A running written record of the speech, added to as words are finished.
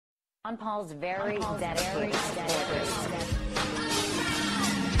Ron Paul's very dedicated.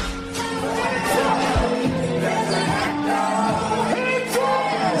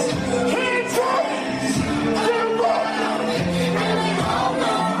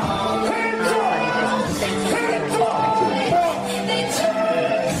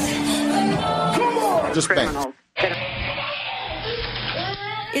 Just bang.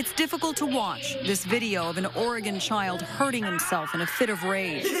 It's difficult to watch this video of an Oregon child hurting himself in a fit of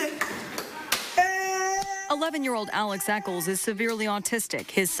rage. 11-year-old Alex Eccles is severely autistic.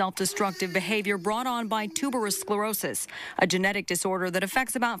 His self-destructive behavior brought on by tuberous sclerosis, a genetic disorder that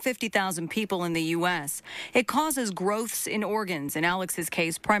affects about 50,000 people in the U.S. It causes growths in organs, in Alex's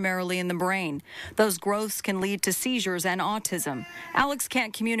case, primarily in the brain. Those growths can lead to seizures and autism. Alex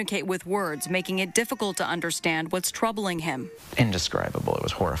can't communicate with words, making it difficult to understand what's troubling him. Indescribable. It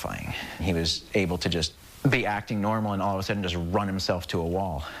was horrifying. He was able to just be acting normal and all of a sudden just run himself to a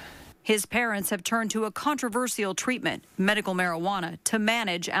wall. His parents have turned to a controversial treatment, medical marijuana, to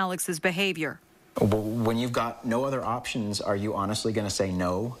manage Alex's behavior. When you've got no other options, are you honestly going to say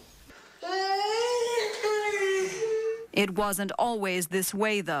no? It wasn't always this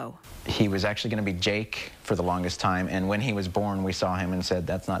way, though. He was actually going to be Jake for the longest time, and when he was born, we saw him and said,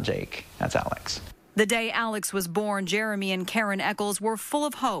 that's not Jake, that's Alex. The day Alex was born, Jeremy and Karen Eccles were full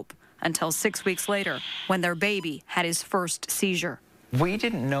of hope until 6 weeks later, when their baby had his first seizure. We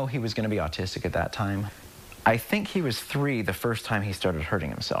didn't know he was going to be autistic at that time. I think he was 3 the first time he started hurting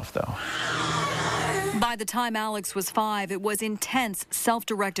himself, though. By the time Alex was 5, it was intense,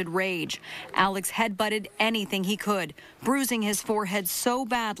 self-directed rage. Alex headbutted anything he could, bruising his forehead so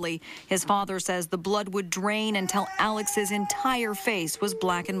badly, his father says the blood would drain until Alex's entire face was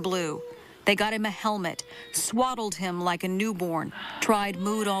black and blue. They got him a helmet, swaddled him like a newborn, tried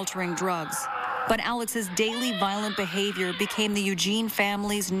mood-altering drugs. But Alex's daily violent behavior became the Eugene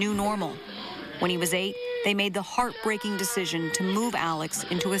family's new normal. When he was 8, they made the heartbreaking decision to move Alex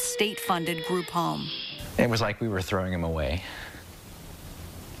into a state-funded group home. It was like we were throwing him away.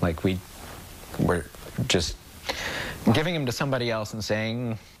 Like we were just giving him to somebody else and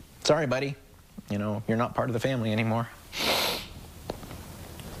saying, sorry, buddy, you know, you're not part of the family anymore.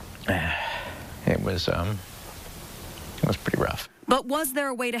 It was pretty rough. But was there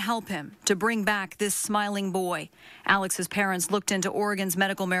a way to help him, to bring back this smiling boy? Alex's parents looked into Oregon's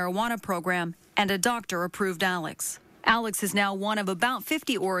medical marijuana program, and a doctor approved Alex. Alex is now one of about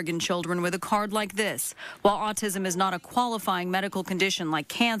 50 Oregon children with a card like this. While autism is not a qualifying medical condition like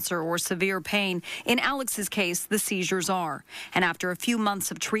cancer or severe pain, in Alex's case, the seizures are. And after a few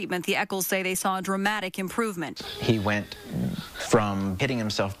months of treatment, the Eccles say they saw a dramatic improvement. He went from hitting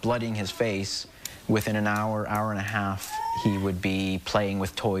himself, bloodying his face. Within an hour, hour and a half, he would be playing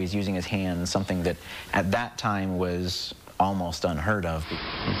with toys, using his hands, something that at that time was almost unheard of.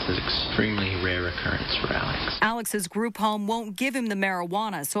 It's an extremely rare occurrence for Alex. Alex's group home won't give him the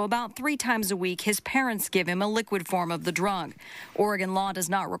marijuana, so about 3 times a week, his parents give him a liquid form of the drug. Oregon law does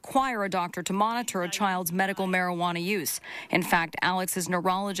not require a doctor to monitor a child's medical marijuana use. In fact, Alex's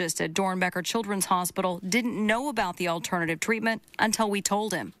neurologist at Dornbecker Children's Hospital didn't know about the alternative treatment until we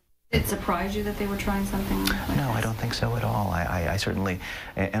told him. Did it surprise you that they were trying something like No, this? I don't think so at all. I certainly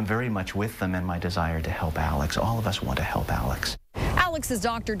am very much with them in my desire to help Alex. All of us want to help Alex. Alex's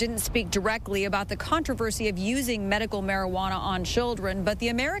doctor didn't speak directly about the controversy of using medical marijuana on children, but the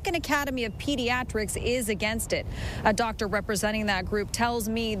American Academy of Pediatrics is against it. A doctor representing that group tells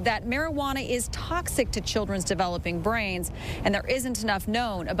me that marijuana is toxic to children's developing brains, and there isn't enough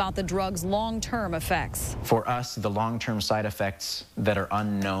known about the drug's long-term effects. For us, the long-term side effects that are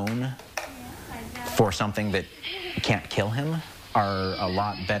unknown for something that can't kill him are a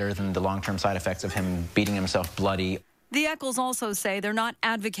lot better than the long-term side effects of him beating himself bloody. The Eccles also say they're not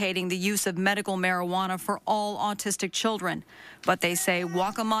advocating the use of medical marijuana for all autistic children, but they say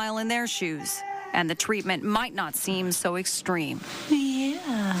walk a mile in their shoes, and the treatment might not seem so extreme.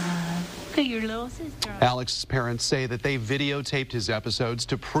 Yeah, look at your little sister. Alex's parents say that they videotaped his episodes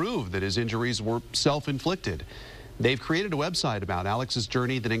to prove that his injuries were self-inflicted. They've created a website about Alex's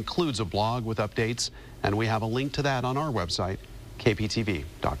journey that includes a blog with updates, and we have a link to that on our website,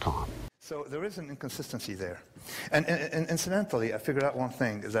 kptv.com. So there is an inconsistency there. And incidentally, I figured out one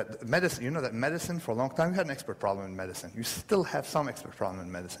thing, is that medicine, you know that medicine for a long time, we had an expert problem in medicine. You still have some expert problem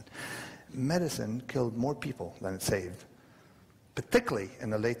in medicine. Medicine killed more people than it saved, particularly in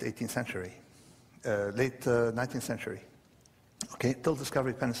the late 18th century, late 19th century, okay, till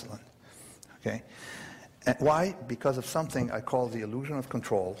discovery of penicillin, okay? And why? Because of something I call the illusion of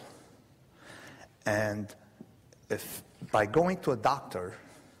control. And if by going to a doctor,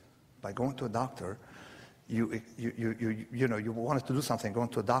 you wanted to do something, going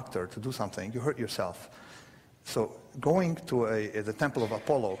to a doctor to do something, you hurt yourself. So going to the temple of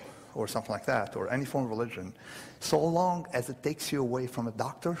Apollo or something like that, or any form of religion, so long as it takes you away from a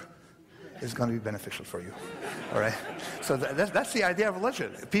doctor, is going to be beneficial for you. All right? So that's the idea of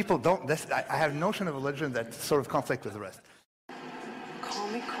religion. People don't, I have a notion of religion that sort of conflicts with the rest. Call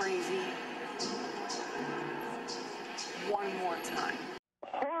me crazy one more time.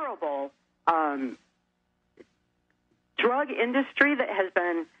 Horrible drug industry that has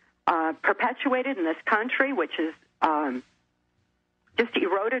been perpetuated in this country, which is just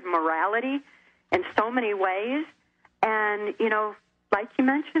eroded morality in so many ways. And, you know, like you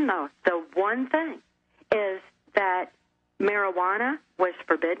mentioned, though, the one thing is that marijuana was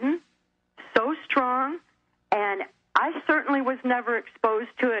forbidden, so strong, and I certainly was never exposed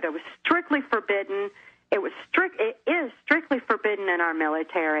to it. It was strictly forbidden. It is strictly forbidden in our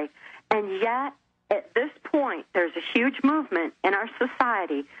military. And yet, at this point, there's a huge movement in our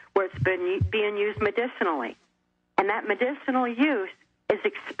society where it's been being used medicinally. And that medicinal use is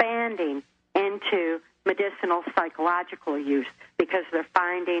expanding into medicinal psychological use because they're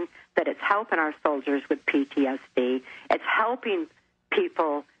finding that it's helping our soldiers with PTSD. It's helping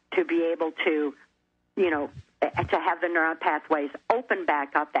people to be able to, you know, to have the neural pathways open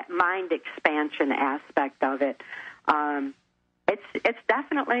back up, that mind expansion aspect of it. It's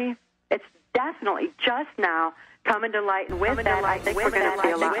definitely just now coming to light, and with that, I think we're going to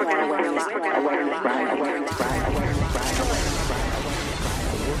see a lot more awareness.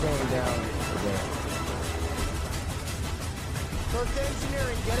 We're going down today. First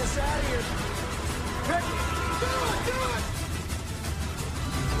engineering, get us out of here. Quick, do it!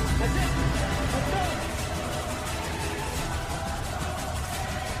 That's it. Let's go.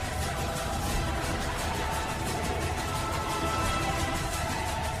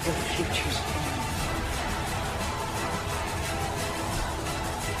 The future's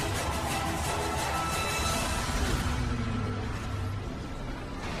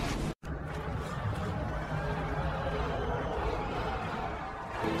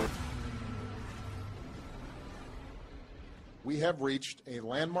We have reached a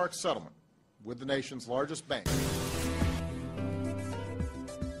landmark settlement with the nation's largest bank.